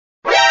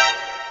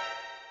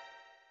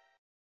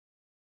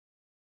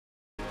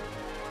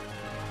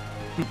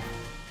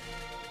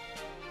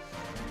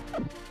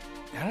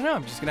I don't know.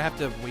 I'm just gonna have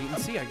to wait and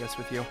see, I guess,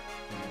 with you.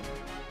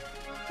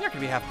 You're not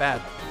gonna be half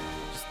bad.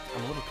 Just,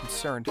 I'm a little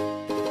concerned.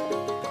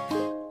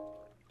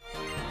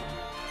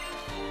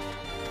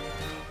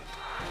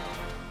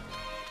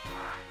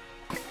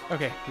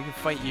 Okay, we can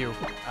fight you.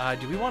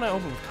 Do we want to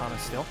open with Kana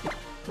still?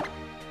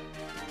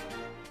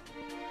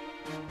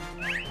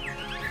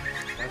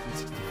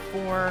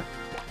 1064.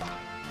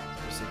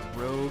 There's a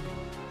Rogue.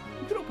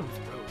 We could open with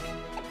Rogue.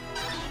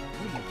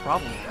 Wouldn't be a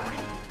problem with that.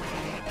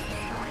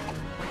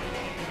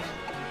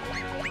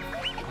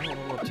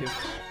 Level up too.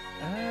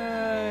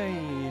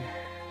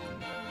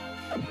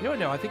 You know what?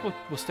 No, I think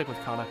we'll stick with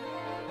Kana.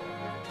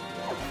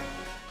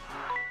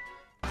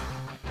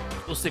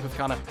 We'll stick with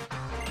Kana.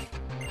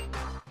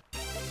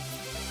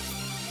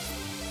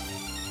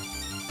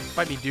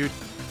 Fight me, dude.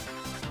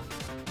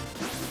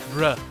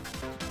 Bruh.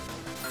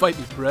 Fight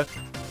me, bruh.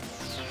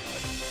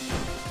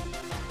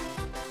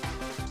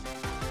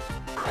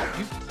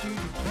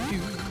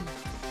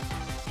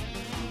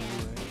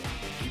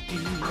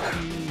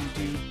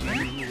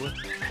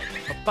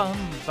 Bum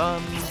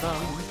bum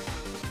bum.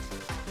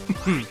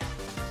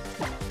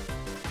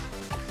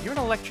 You're an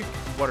electric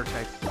water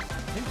type. I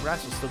think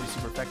grass will still be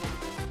super effective.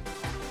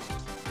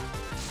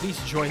 Please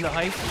join the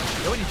heist.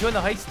 Nobody join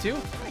the heist too?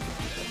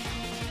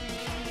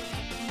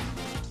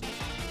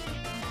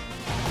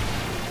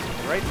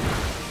 Right?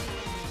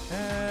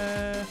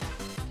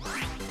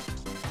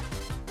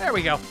 There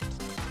we go.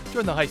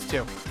 Join the heist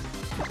too.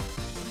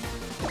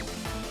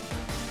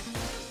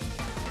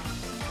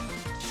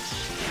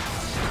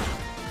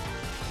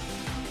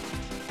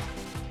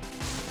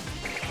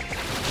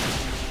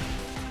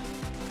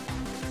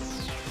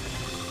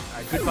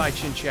 Goodbye,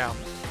 Chin Chow.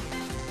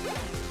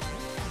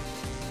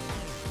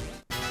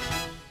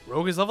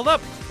 Rogue is leveled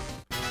up.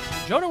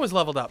 Jonah was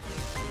leveled up.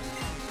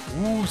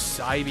 Ooh,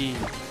 Psybeam.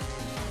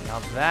 Now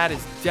that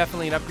is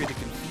definitely an upgrade to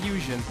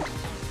Confusion.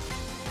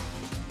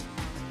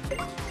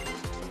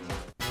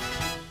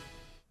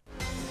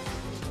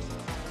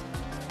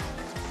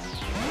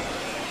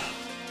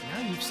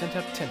 Now you've sent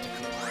out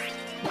Tentacle.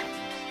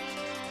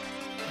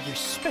 Your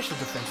special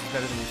defense is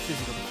better than your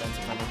physical defense,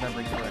 if I'm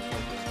remembering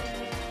correctly.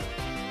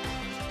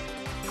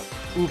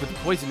 Ooh, but the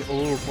poison, a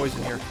little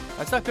poison here.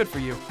 That's not good for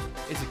you,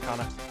 is it,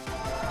 Kana?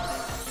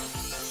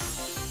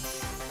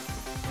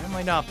 It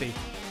might not be.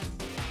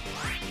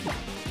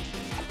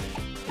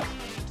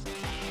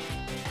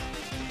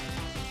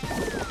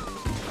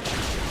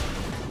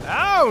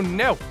 Oh,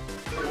 no!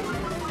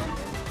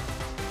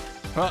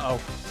 Uh-oh.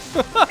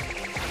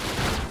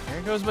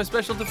 There goes my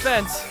special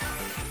defense.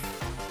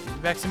 Give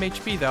me back some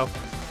HP, though.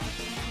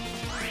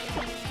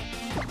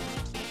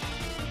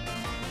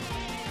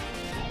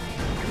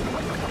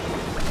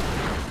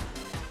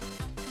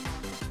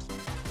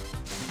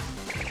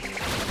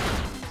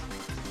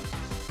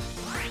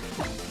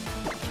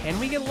 Can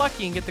we get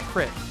lucky and get the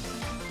crit?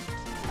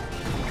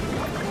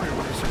 We're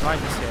gonna survive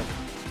this hit.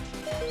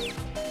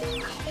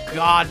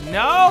 God,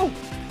 no!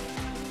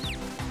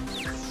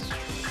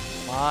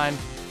 Come on.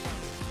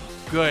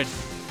 Good.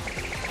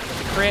 Get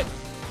the crit.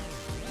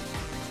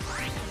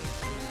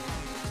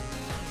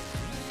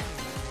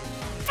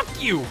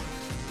 Fuck you!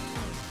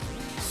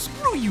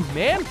 Screw you,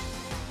 man!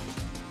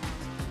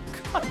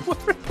 God, what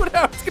did I put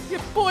out? It's gonna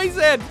get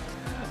poisoned!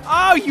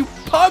 Oh, you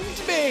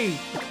punked me!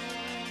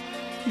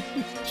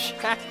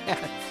 Jackass.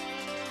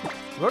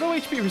 Roto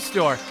HP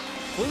restore.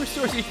 Fully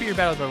restores HP your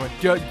battle mode.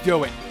 Do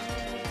it.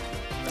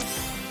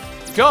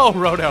 Go,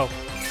 Roto.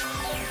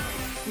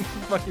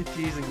 Fucking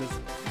teasing this.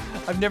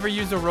 I've never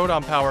used a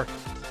Rotom power.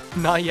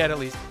 Not yet, at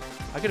least.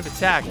 I could have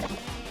attacked.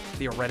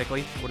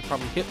 Theoretically. Would have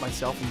probably hit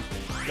myself and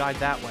died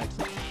that way.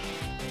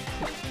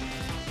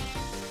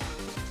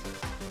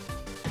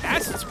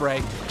 Acid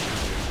spray.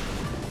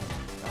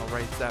 Oh,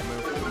 right, it's that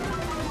move.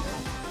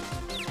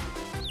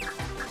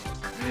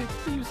 I'm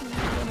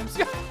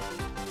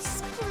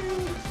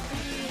screwed.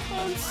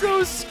 I'm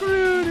so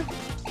screwed.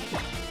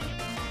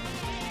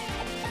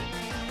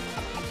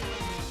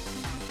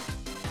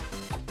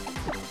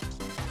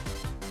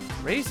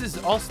 Raises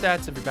all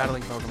stats of your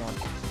battling Pokemon. I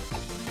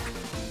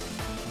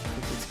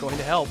think it's going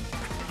to help.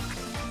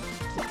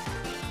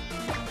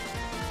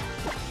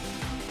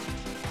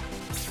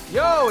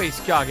 Yo, Ace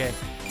Kage.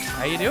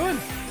 How you doing?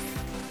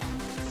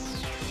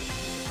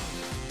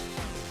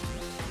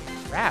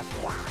 Crap.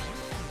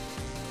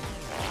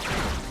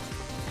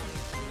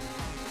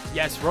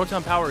 Yes,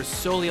 Rotom Power is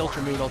solely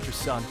Ultra Moon, Ultra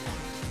Sun.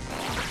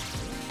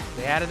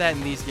 They added that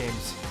in these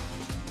games.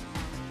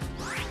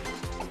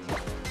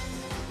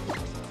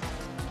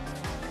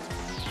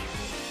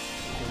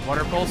 Okay,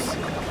 Water Pulse.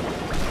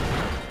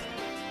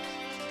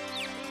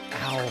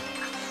 Ow.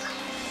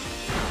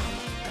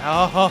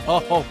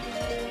 Oh.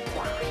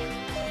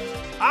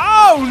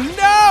 Oh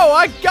no!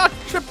 I got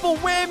triple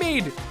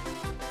whammied!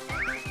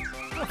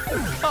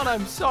 Oh, God,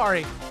 I'm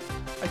sorry.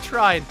 I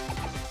tried.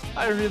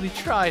 I really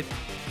tried.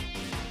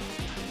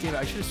 Damn it,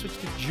 I should have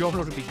switched to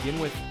Johto to begin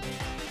with.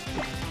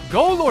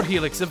 Go, Lord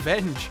Helix,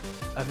 avenge!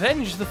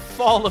 Avenge the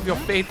fall of your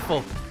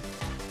faithful.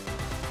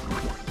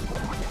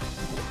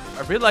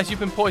 I realize you've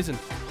been poisoned.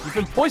 You've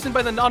been poisoned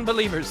by the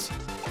non-believers.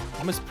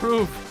 You must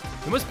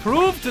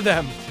prove to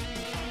them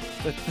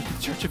that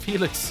the Church of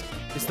Helix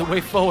is the way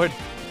forward.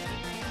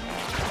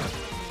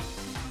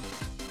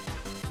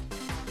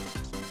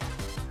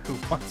 Who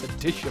wants a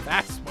dish of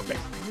ass whooping?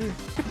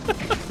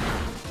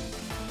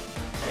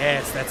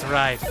 Yes, that's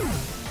right.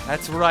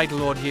 That's right,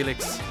 Lord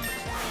Helix.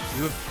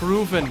 You have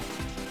proven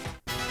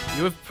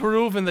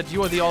that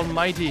you are the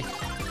Almighty.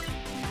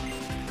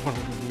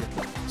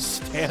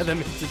 Stare them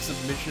into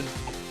submission.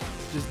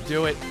 Just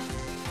do it.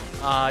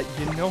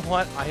 You know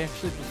what? I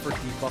actually prefer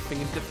debuffing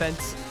in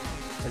defense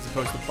as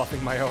opposed to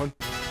buffing my own.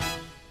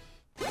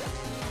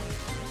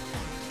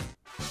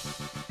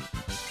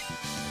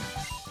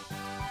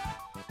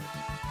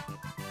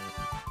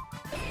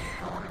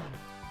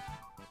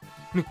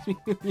 Makes me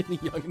really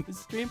young in this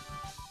stream.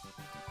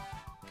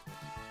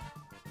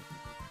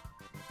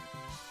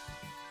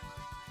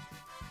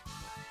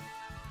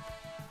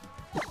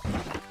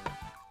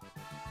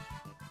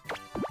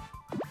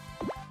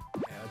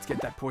 Let's get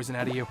that poison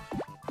out of you.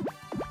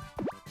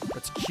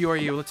 Let's cure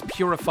you. Let's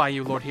purify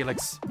you, Lord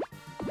Helix.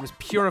 Let's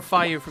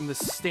purify you from the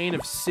stain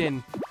of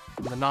sin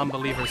from the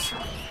non-believers.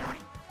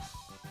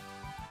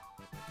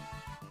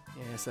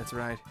 Yes, that's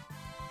right.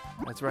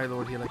 That's right,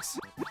 Lord Helix.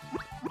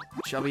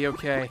 It shall be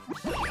okay.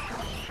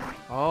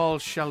 All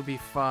shall be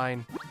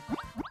fine.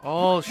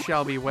 All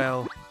shall be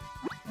well.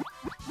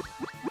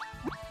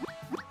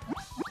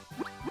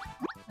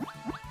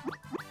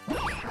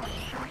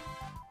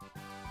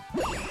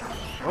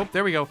 Oh,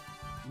 there we go.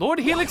 Lord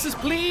Helix is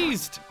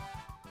pleased!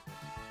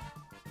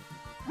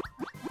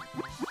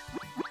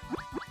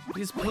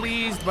 He's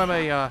pleased by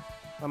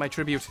my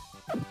tribute.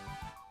 And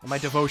my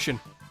devotion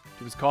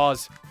to his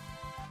cause.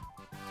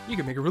 You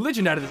can make a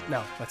religion out of this.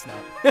 No, that's not.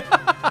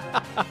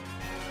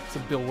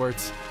 Some Bill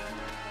words.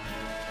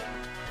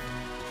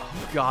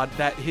 Oh god,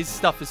 his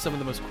stuff is some of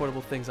the most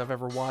quotable things I've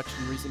ever watched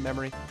in recent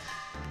memory.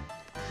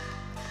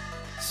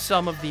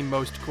 Some of the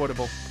most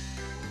quotable.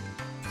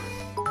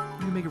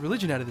 You can make a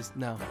religion out of this.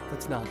 No,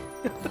 that's not.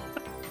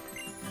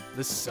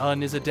 The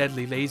sun is a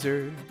deadly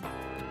laser.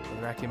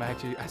 Brother Actium, I have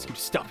to ask you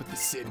to stop with the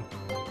sin.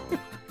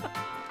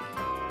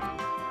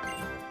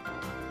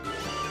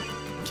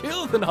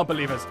 Kill the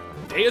non-believers.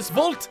 Deus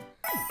Volt.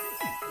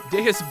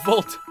 Deus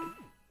Volt.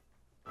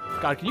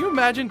 God, can you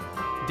imagine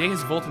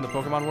Deus Volt in the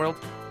Pokemon world?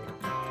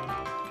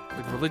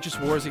 Like religious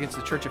wars against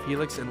the Church of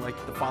Helix and like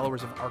the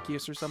followers of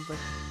Arceus or something?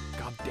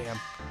 God damn.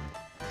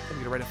 I'm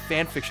gonna write a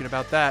fan fiction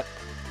about that.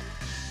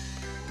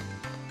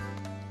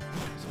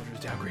 Soldiers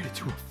downgraded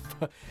to a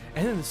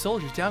and then the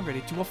soldiers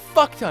downgraded to a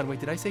fuck ton. Wait,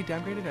 did I say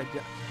downgraded? I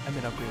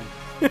meant upgraded.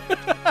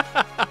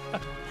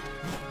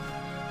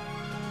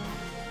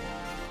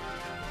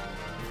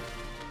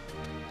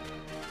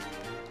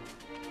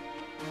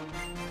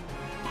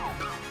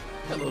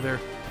 Hello there,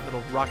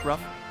 little rock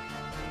ruff.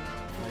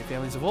 My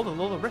families of old, a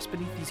little rest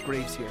beneath these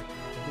graves here.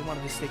 They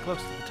wanted to stay close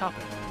to the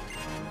topic.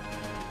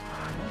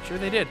 I'm sure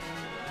they did.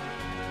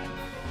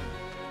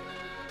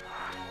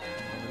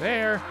 Over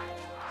there.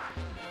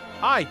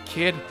 Hi,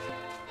 kid.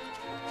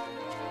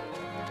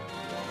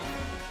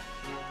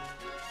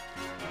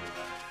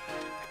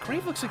 The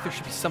grave looks like there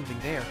should be something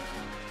there.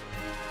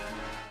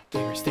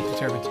 Gamer, stay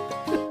determined.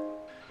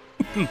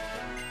 Who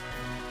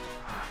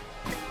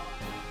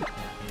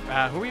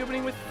are we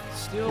opening with?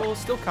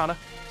 Still Kana.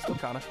 Still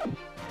Kana.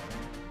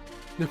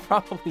 There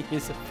probably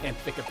is a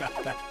fanfic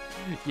about that.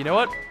 You know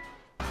what?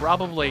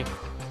 Probably.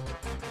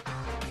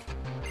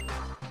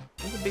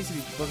 Those are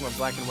basically Pokemon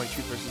Black and White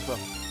Truth versus Bow.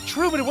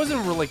 True, but it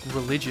wasn't like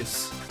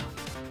religious.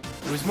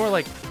 It was more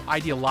like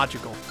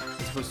ideological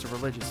as opposed to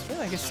religious.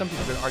 Well, I guess some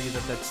people could argue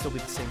that that'd still be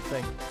the same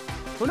thing.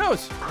 Who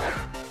knows?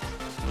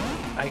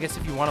 I guess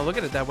if you want to look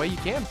at it that way, you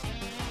can.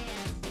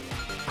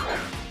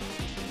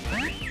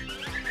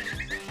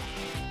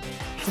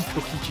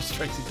 Kokichi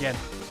strikes again.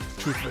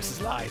 Truth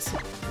versus lies.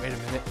 Wait a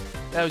minute.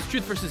 That was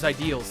truth versus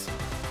ideals.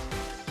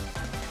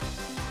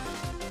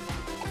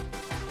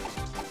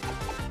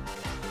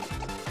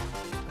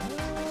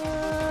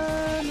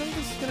 None of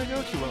this is gonna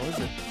go too well, is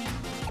it?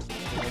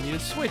 I need a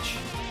switch.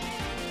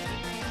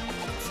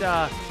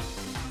 Let's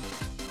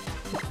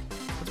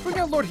bring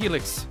out Lord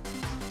Helix.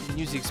 You can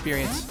use the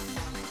experience.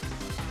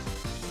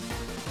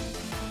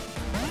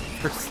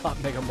 First slot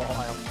Mega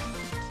Mawile.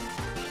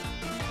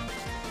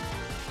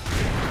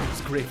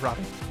 Grave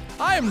robbing.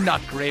 I am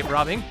not grave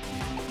robbing.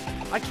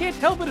 I can't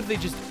help it if they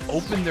just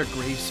open their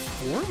graves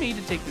for me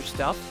to take their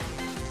stuff.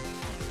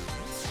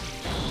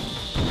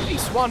 Hey,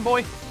 Swan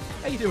Boy.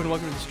 How you doing?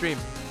 Welcome to the stream.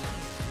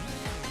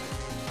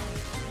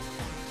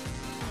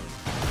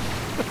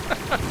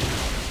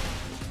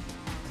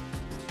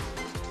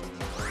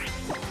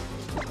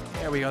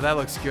 There we go. That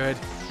looks good.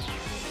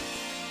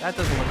 That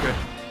doesn't look good.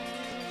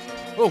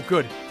 Oh,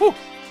 good. Whew.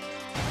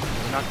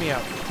 Knock me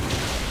out.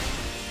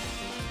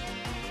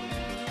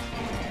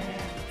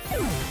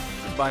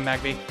 Goodbye,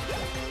 Magby.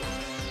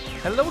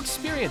 Hello,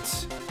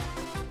 experience.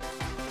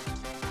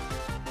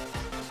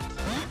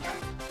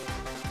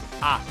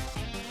 Ah,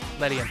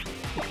 Ledian.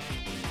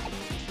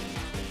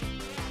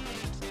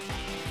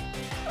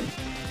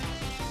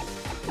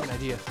 Good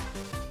idea.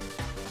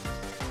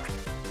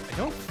 I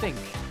don't think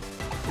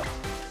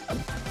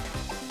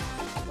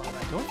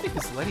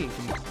this Ledian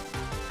can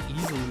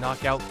easily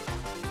knock out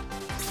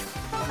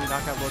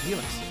Lord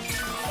Helix.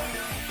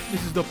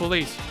 This is the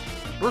police.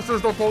 This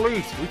is the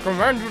police. We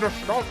command you to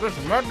stop this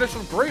madness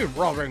of grave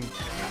robbing.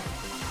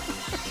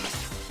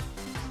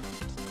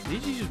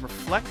 Did you just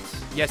reflect?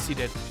 Yes, he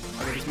did.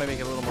 Okay, this might make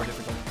it a little more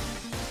difficult.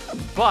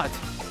 But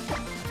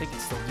I think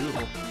it's still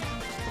doable.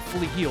 We're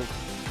fully healed.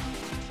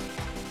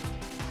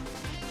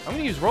 I'm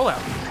gonna use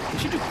rollout.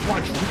 It should do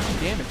quadruple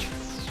damage.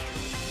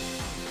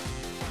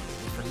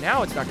 For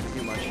now, it's not gonna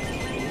do much.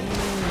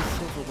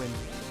 Silver Wind.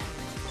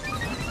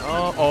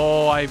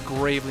 Oh, I've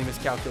gravely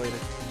miscalculated.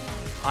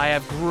 I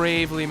have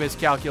gravely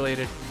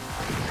miscalculated.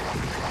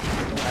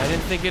 I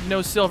didn't think it'd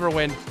know Silver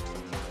Wind.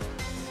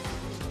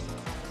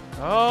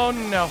 Oh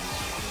no.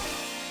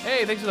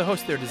 Hey, thanks for the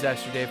host there,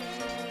 Disaster Dave.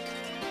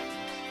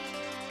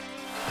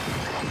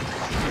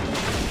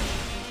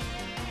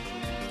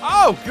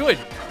 Oh, good.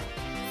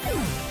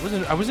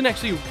 I wasn't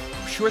actually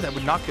sure that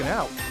would knock him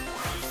out.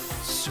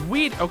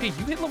 Sweet. Okay,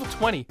 you hit level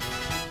 20.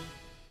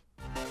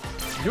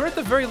 You're at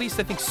the very least,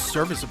 I think,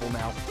 serviceable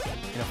now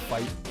in a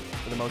fight,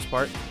 for the most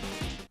part.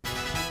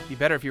 It'd be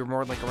better if you were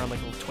more like around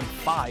like level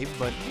 25,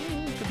 but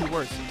it could be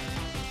worse.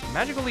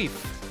 Magical Leaf.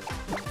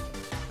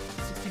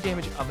 60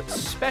 damage of its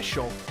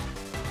special,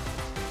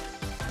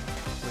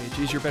 which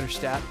is your better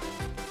stat.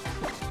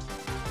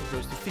 It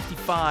goes to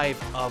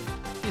 55 of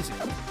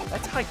physical.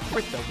 That's high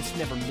crit though. This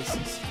never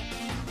misses.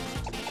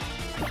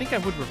 I think I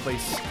would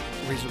replace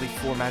Razor Leaf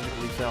for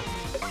Magical Leaf though.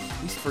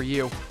 At least for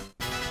you.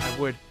 I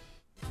would.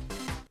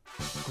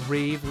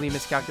 Gravely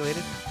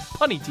miscalculated.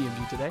 Punny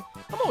TMG today.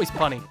 I'm always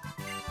punny.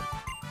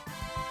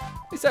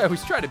 At least I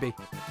always try to be.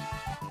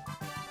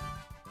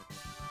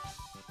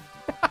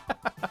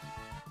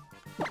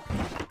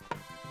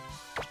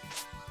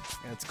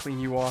 Let's clean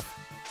you off.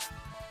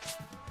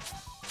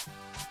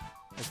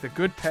 Like the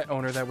good pet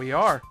owner that we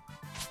are.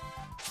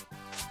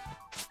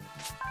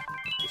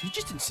 Did he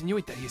just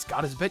insinuate that he's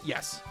got his pet?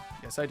 Yes.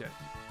 Yes, I did.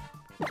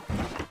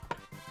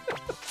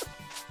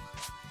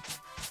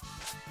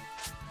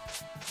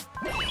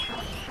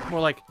 More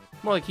like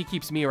he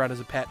keeps me around as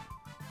a pet.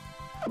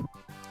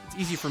 It's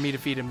easier for me to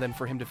feed him than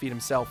for him to feed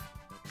himself.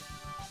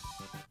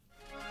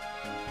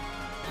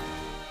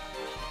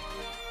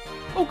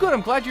 Oh, good.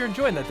 I'm glad you're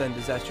enjoying that then,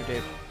 Disaster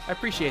Dave. I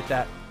appreciate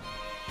that.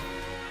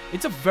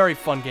 It's a very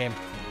fun game.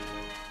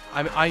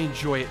 I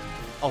enjoy it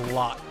a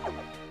lot.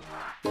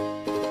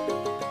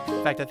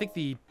 In fact, I think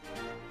the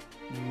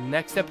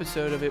next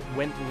episode of it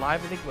went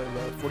live, I think, what,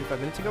 45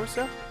 minutes ago or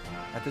so?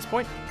 At this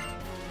point.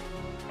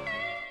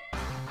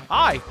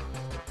 Hi!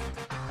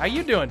 How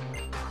you doing?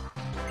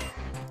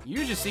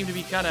 You just seem to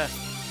be kind of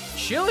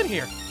chilling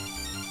here.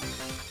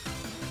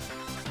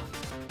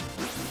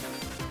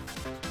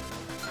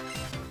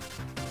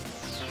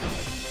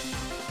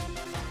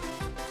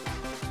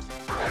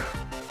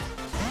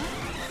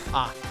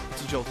 Ah,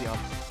 it's a Jolteon.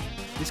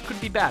 This could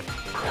be bad.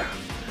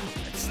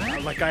 It's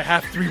not like I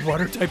have 3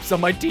 water types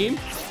on my team.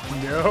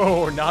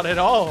 No, not at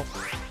all.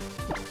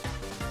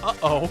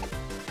 Uh-oh.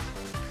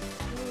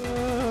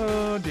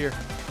 Oh, dear.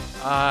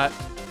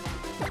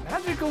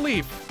 Magical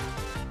Leaf.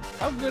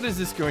 How good is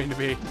this going to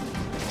be?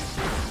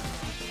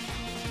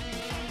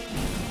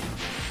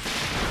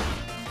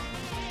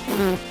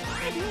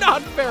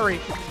 Not very.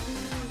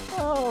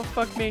 Oh,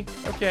 fuck me.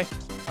 Okay.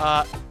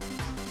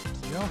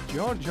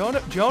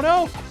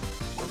 Jono?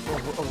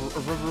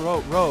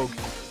 Rogue.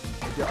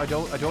 I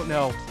don't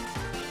know.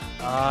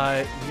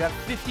 You got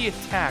 50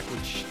 attack,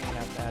 which ain't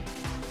not bad.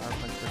 Power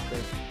punch first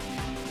base.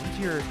 What's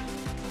your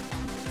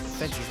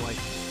defenses like?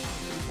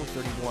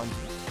 431.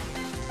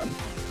 I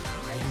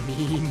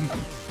mean,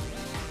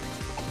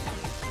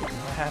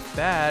 not half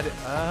bad.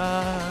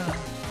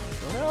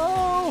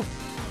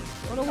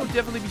 Jono will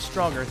definitely be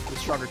stronger. The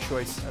stronger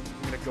choice. I'm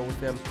gonna go with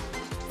him.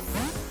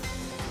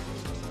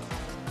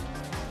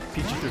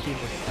 PG-13.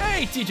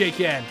 Hey, TJ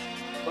Ken!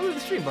 Welcome to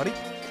the stream, buddy.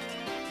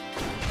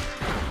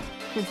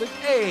 He's like,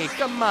 hey,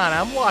 come on,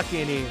 I'm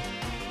walking in.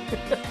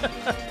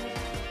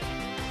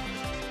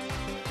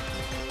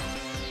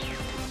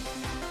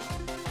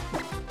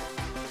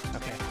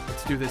 Okay,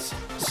 let's do this.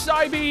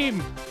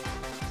 Psybeam!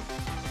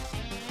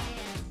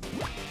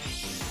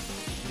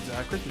 He's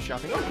Christmas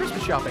shopping. Oh,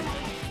 Christmas shopping.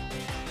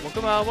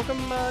 Welcome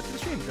to the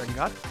stream, Dragon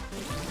God.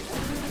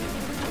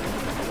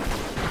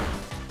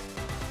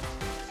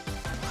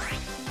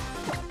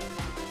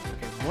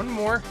 One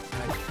more,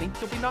 and I think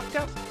you'll be knocked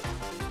out.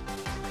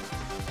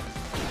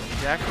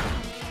 Jack.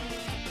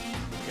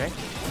 Okay,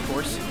 of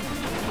course.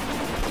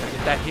 Gotta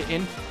get that hit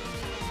in.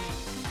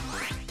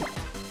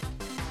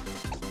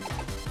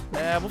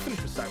 We'll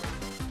finish with Cyrus.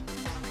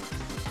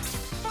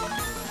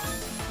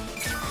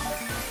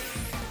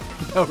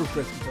 Power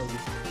press Toby.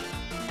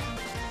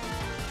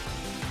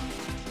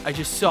 I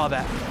just saw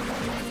that.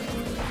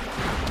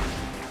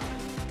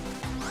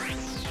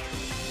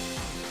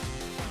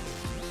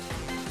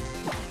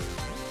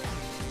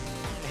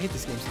 I hate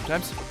this game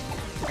sometimes.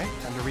 Okay,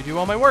 time to redo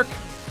all my work.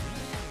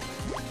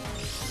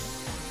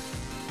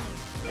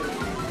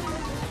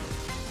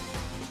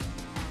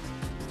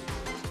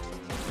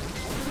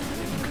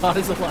 God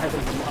is alive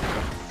as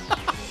Monica.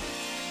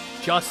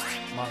 Just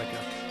Monica.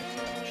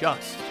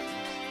 Just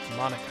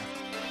Monica.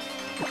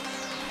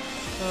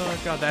 Oh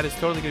god, that is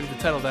totally gonna be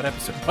the title of that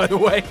episode, by the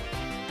way.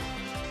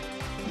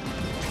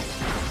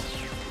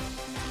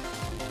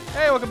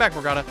 Hey, welcome back,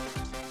 Morgana.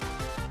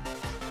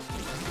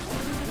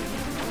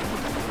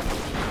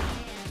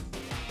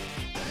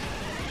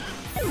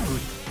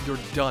 Dude, you're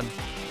done.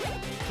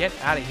 Get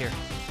out of here.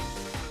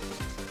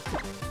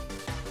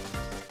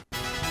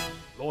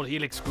 Lord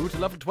Helix grew to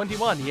level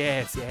 21.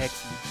 Yes,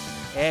 excellent.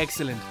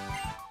 Excellent.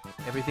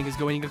 Everything is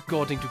going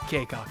according to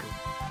Keikaku.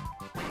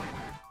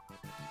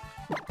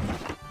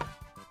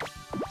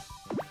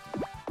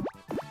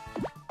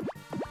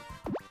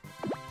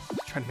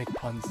 Just trying to make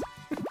puns.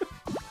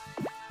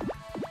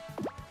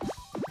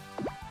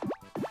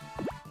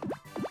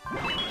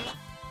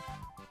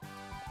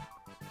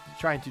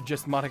 Trying to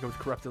just Monica with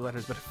corrupted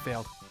letters, but it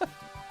failed.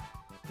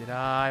 Did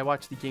I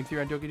watch the game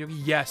theory on Doki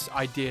Doki? Yes,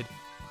 I did.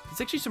 It's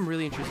actually some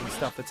really interesting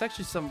stuff. That's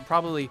actually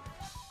probably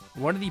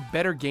one of the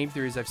better game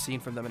theories I've seen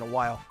from them in a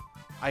while.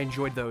 I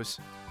enjoyed those.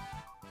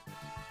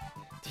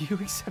 Do you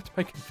accept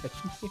my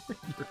confession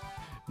here?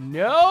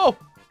 No!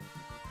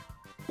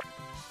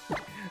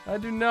 I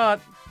do not.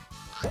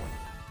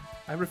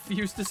 I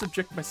refuse to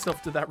subject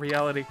myself to that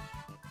reality.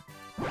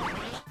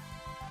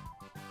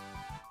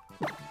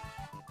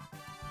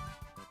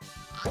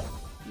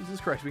 Jesus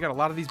Christ, we got a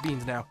lot of these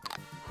beans now.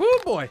 Whoo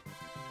boy!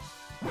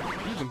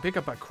 You can pick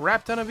up a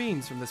crap ton of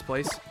beans from this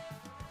place.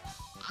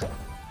 I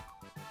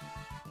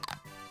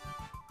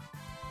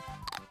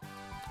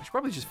should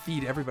probably just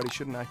feed everybody,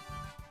 shouldn't I?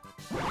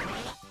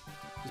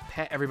 Just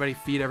pet everybody,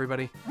 feed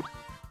everybody.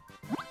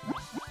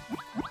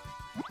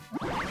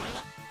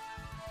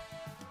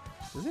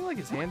 Doesn't he like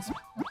his hands?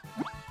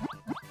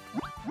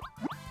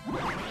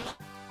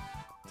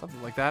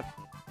 Something like that.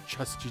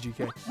 Just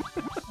GGK.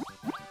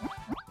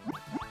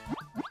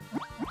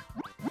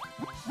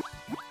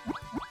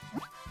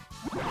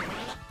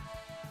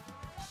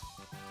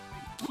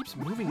 He keeps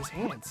moving his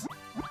hands.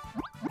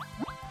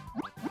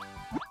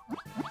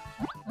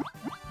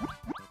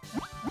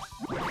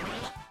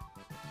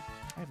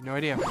 I have no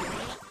idea.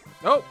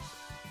 Oh!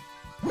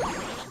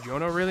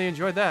 Jono really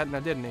enjoyed that, now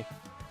didn't he?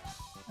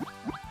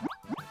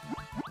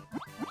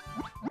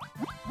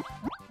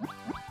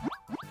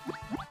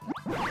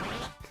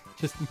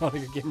 Just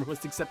Monica Gamer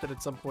was accepted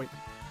at some point.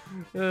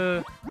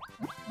 I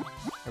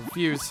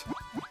refuse.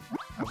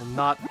 I will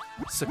not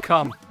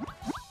succumb.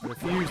 I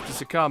refuse to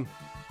succumb.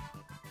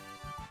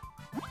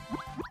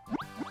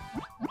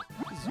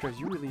 Jesus Christ,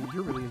 you're really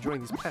enjoying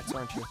these pets,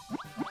 aren't you?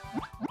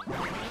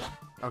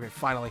 Okay,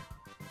 finally.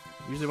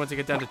 Usually once I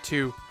get down to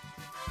 2,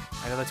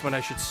 I know that's when I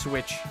should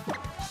switch.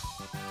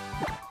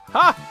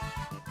 Ha!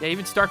 Yeah,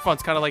 even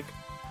Starkfon's kind of like,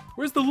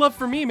 where's the love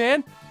for me,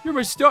 man? You're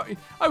my star.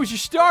 I was your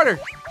starter.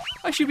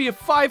 I should be at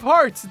 5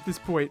 hearts at this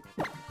point.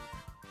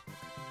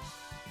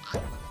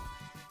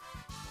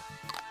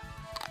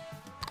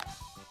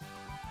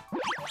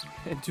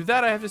 And to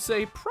that I have to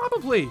say,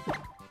 probably.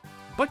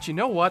 But you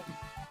know what?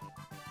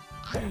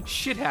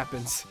 Shit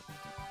happens.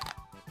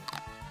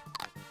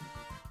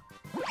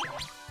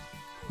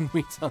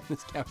 Waits on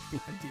this couch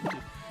behind you.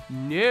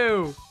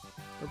 No!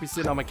 Don't be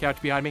sitting on my couch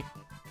behind me.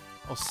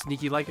 All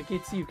sneaky like. I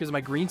can't see you because of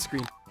my green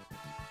screen.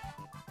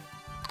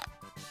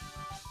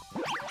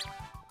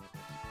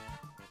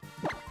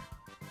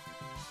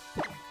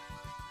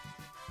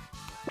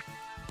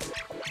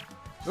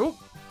 Oh!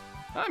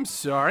 I'm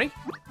sorry.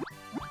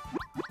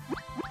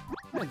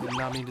 I did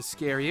not mean to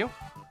scare you.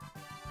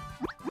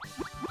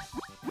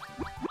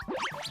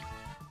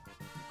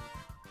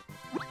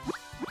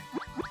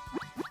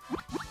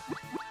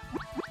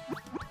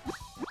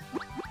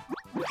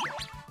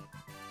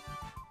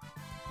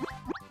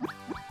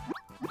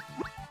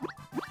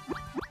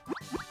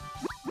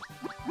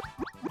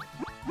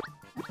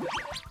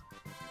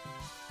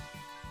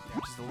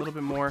 A little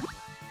bit more.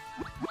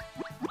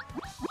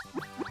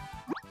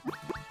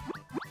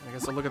 I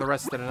guess I'll look at the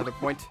rest at another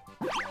point.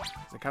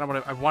 I kind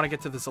of want to get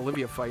to this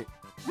Olivia fight.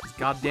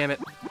 God damn it.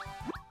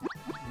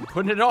 I'm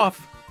putting it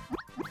off.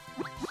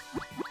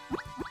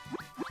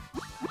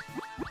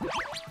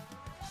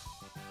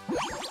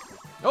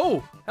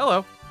 Oh,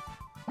 hello.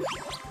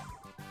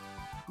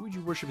 Who would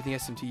you worship in the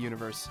SMT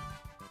universe?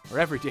 Or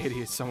every deity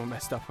is someone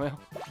messed up. Well.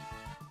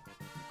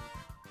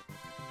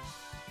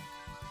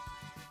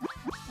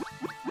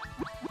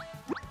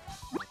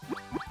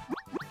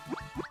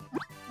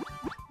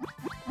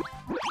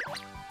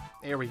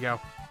 There we go.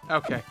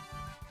 Okay.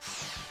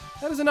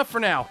 That is enough for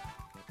now.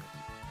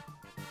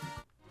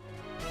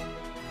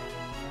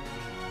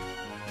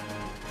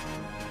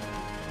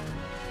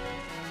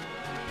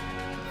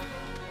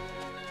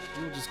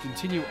 We'll just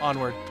continue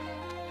onward.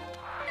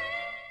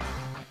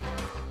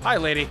 Hi,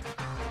 lady.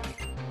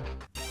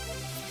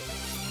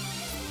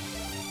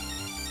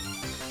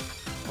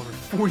 Over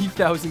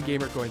 40,000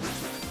 gamer coins.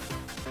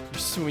 You're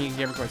swimming in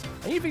gamer coins.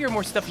 I need to figure out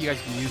more stuff you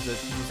guys can use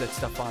that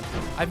stuff on.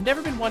 I've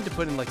never been one to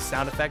put in like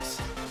sound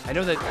effects. I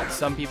know that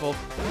some people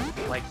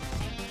like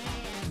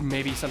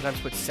maybe sometimes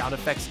put sound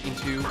effects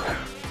into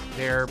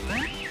their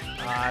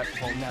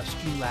Well, now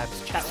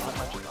Streamlabs chat's not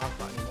much of talk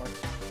about anymore.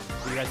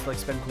 So you guys like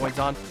spend coins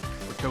on,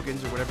 or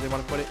tokens, or whatever they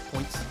want to put it,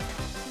 points.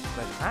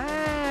 But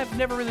I've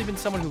never really been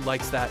someone who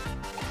likes that.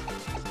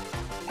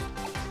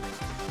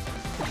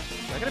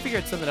 So I gotta figure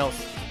out something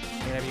else I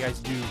can have you guys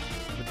do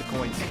with the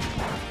coins.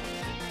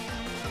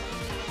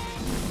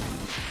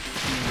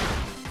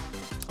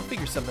 I'll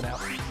figure something out.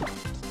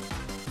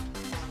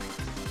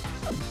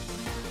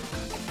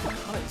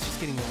 Oh, it's just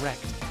getting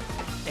wrecked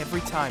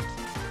every time.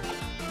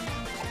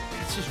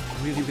 It's just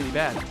really, really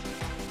bad.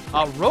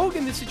 Rogue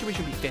in this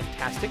situation would be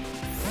fantastic.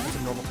 It's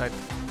a normal type.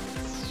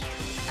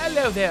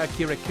 Hello there,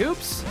 Akira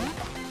Coops.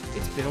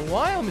 It's been a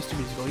while, Mr.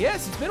 Musical.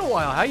 Yes, it's been a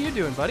while. How you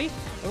doing, buddy?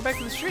 Welcome back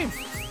to the stream.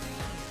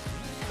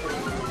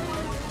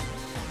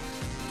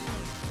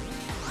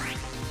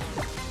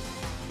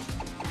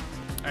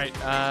 Alright,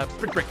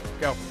 Brick,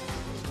 go.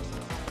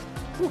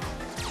 Whew.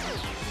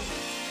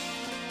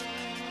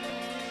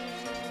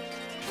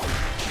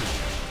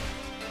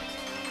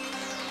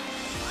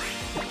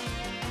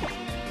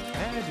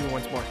 And do it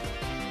once more.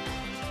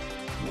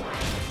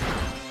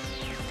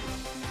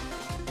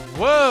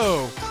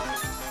 Whoa!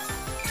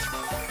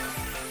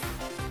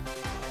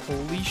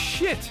 Holy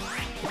shit!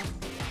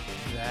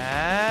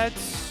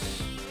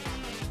 That's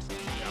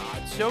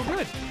not so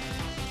good.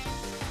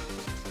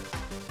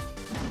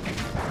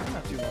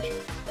 Not too much.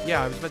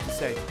 Yeah, I was about to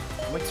say,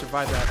 I might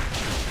survive that.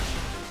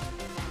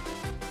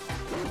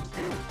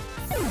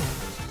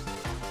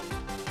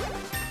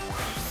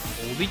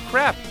 Holy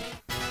crap!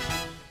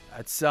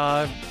 That's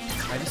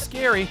kind of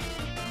scary.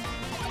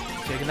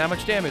 Taking that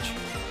much damage.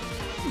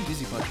 Ooh,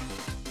 Dizzy Punch.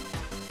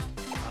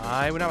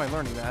 Now am I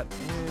learning that?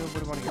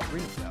 What do I want to get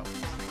rid of though?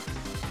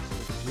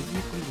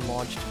 Rhythmically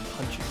launched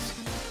punches.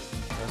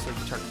 That's like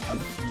the target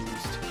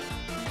confused.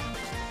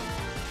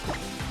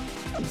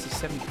 This is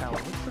 70 power.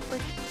 What's the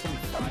break?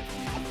 75.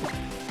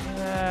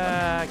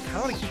 I kind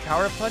of want to keep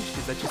Power Up Punch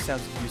because that just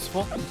sounds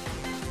useful. And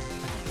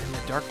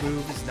the Dark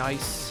move is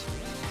nice.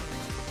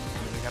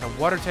 And we got a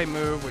Water type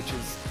move, which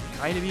is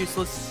kind of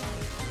useless.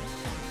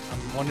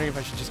 I'm wondering if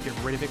I should just get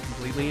rid of it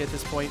completely at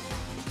this point.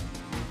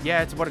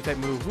 Yeah, it's a Water type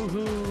move.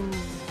 Woohoo!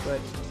 But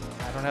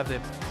I don't have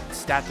the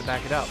stat to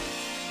back it up.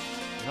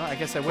 You know, I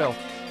guess I will.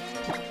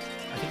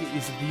 I think it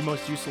is the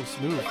most useless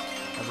move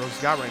that Rogue's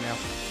got right now.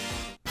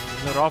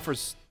 Even though it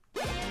offers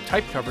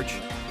type coverage.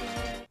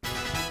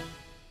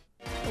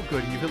 Oh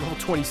good, you've hit level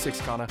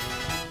 26, Kana.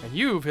 And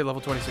you've hit level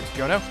 26,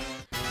 Jono.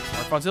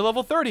 Smartphone's at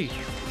level 30.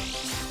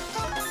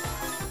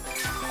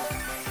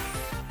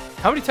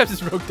 How many times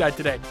has Rogue died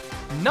today?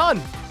 None!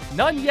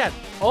 None yet.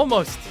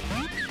 Almost.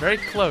 Very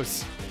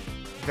close.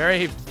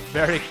 Very,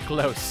 very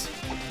close.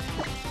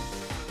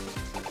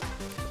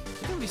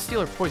 We don't really steal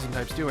our poison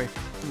types, do we?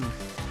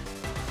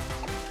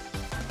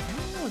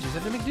 Oh, just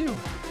have to make do.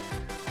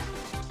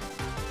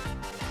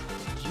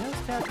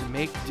 Just have to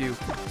make do.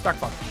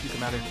 Starkfog, you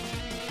come out here.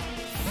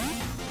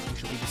 You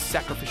shall be the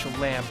sacrificial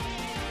lamb.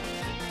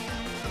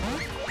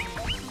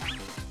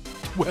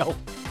 12.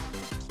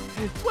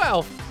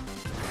 12!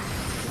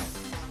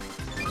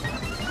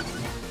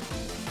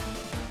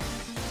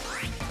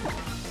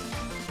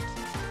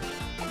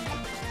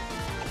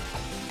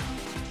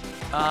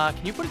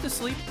 Can you put it to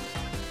sleep?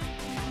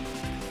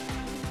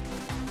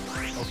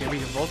 Okay, we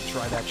can both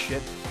try that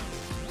shit.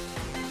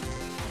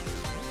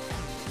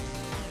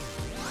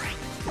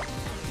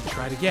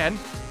 Try it again.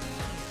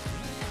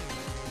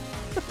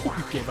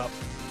 You gave up.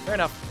 Fair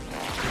enough.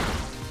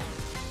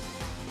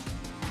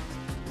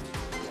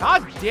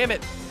 God damn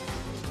it!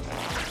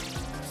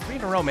 3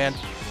 in a row, man.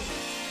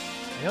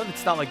 I know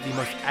that's not like the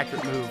most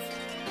accurate move.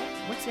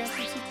 What's the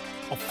accuracy?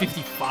 Oh,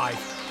 55.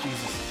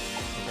 Jesus.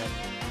 Okay.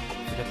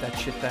 Forget that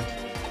shit then.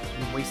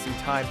 I'm wasting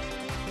time.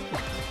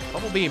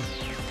 Bubble beam.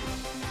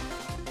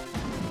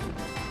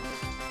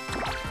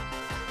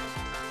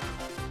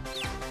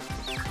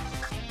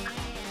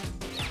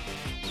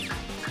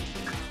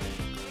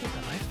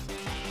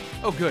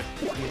 Oh, good.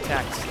 He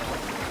attacks.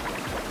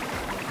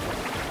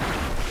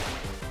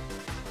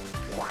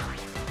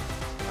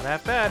 Not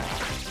that bad.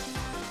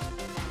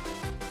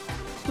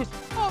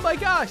 Oh my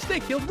gosh, they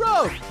killed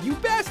Rogue! You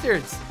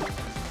bastards!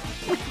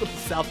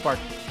 South Park.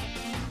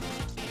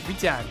 Every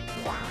time.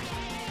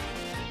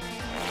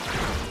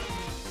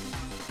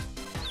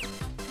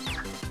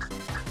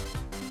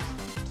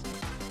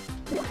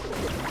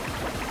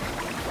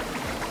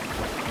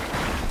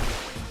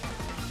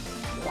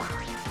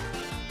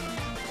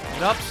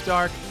 Keep it up,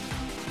 Stark.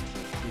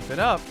 Keep it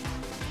up.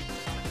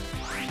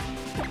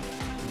 Can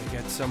we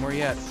get somewhere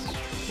yet?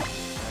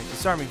 Alright,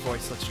 disarming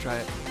voice. Let's try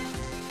it.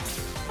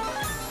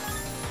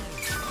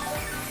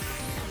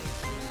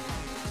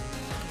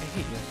 I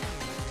hate you.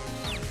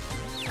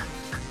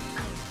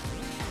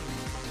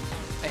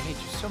 I hate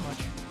you so much.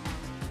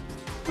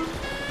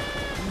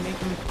 You're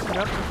making me put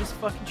up with this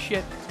fucking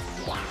shit.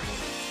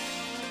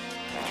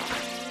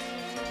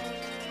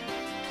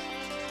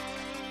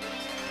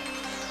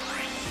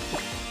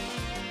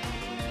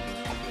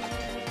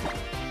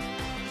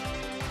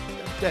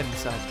 Dead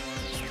inside.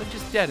 I'm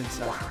just dead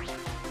inside.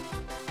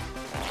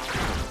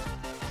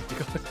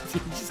 You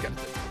just gotta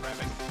do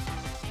rapping.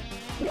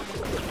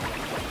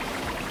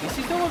 At least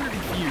he's no longer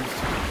confused.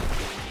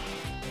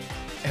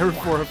 Error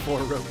 404,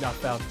 rogue not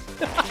found.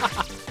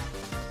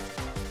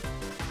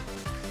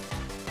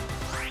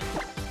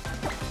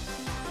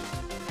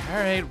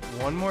 Alright,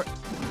 one more.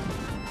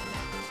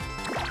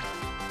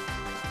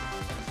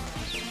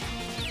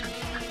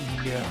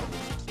 No.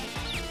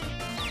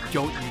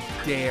 Don't you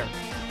dare.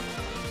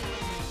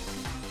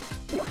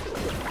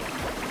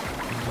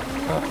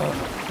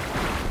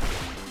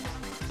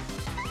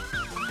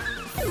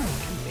 You're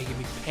making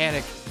me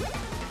panic.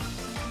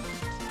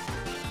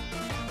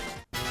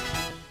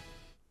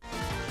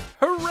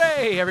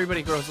 Hooray!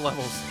 Everybody grows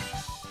levels.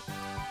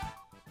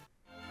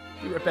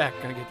 Be right back.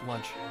 Gonna get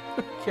lunch.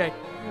 Okay.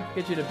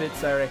 Get you in a bit,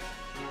 Sairé.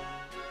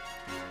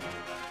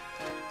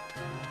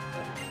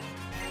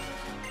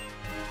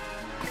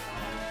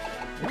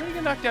 Anybody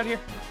get knocked out here?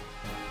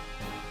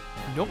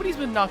 Nobody's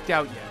been knocked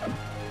out yet.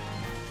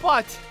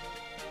 But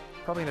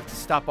probably gonna have to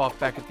stop off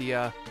back at the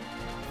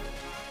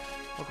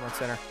Pokemon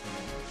Center.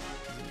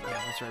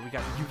 Yeah, that's right. We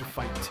got you to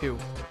fight too.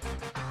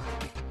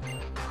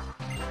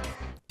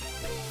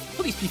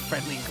 Please be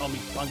friendly and call me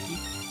Punky.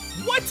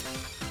 What?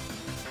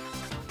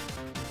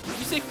 Did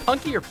you say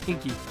Punky or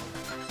Pinky?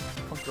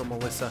 Punk girl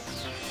Melissa.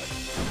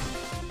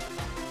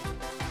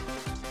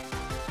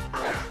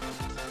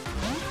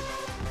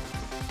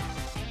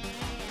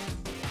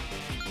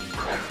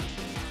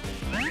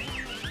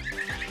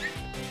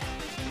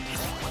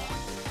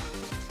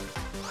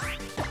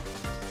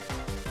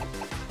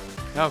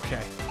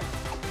 Okay.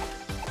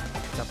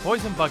 It's a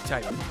poison bug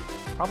type.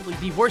 Probably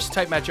the worst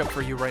type matchup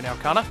for you right now,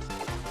 Kana.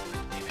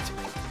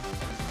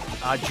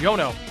 Damn it.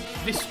 Jono.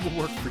 This will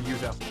work for you,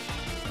 though.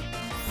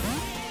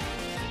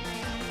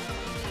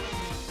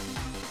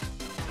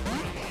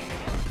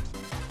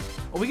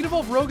 Oh, we can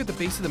evolve Rogue at the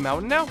base of the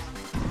mountain now?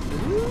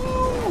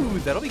 Ooh,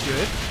 that'll be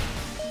good.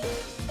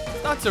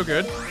 Not so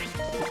good.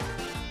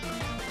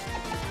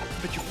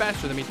 But you're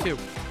faster than me, too.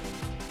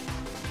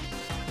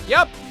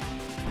 Yep.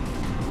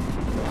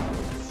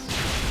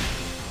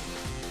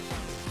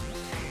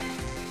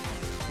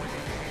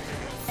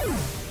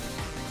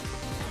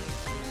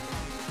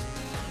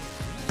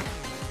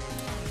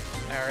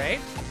 Alright.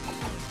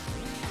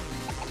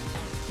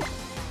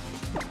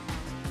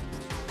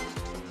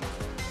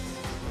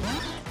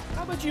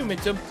 How about you,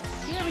 Mintum?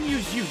 We haven't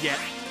used you yet.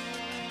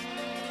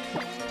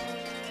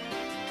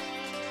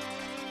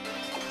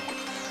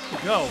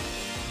 Go.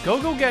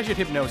 Go Gadget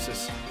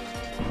Hypnosis.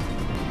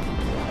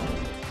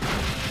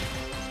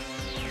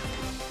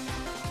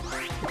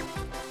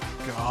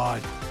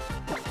 God.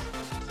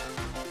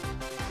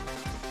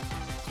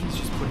 He's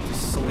just put to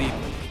sleep.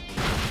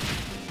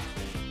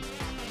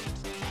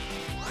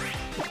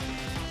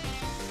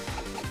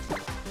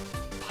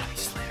 Body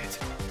slam it.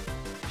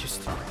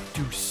 Just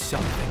do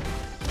something.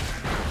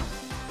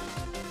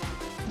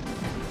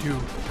 Do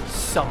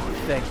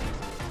something.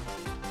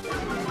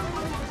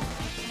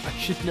 I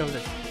should know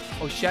this.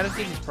 Oh, Shadow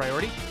Sting is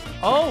priority?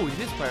 Oh, it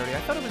is priority. I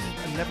thought it was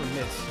a never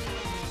miss.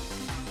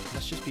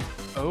 Must just be...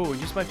 Oh, it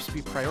just might just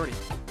be priority.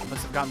 I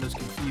must have gotten those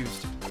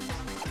confused.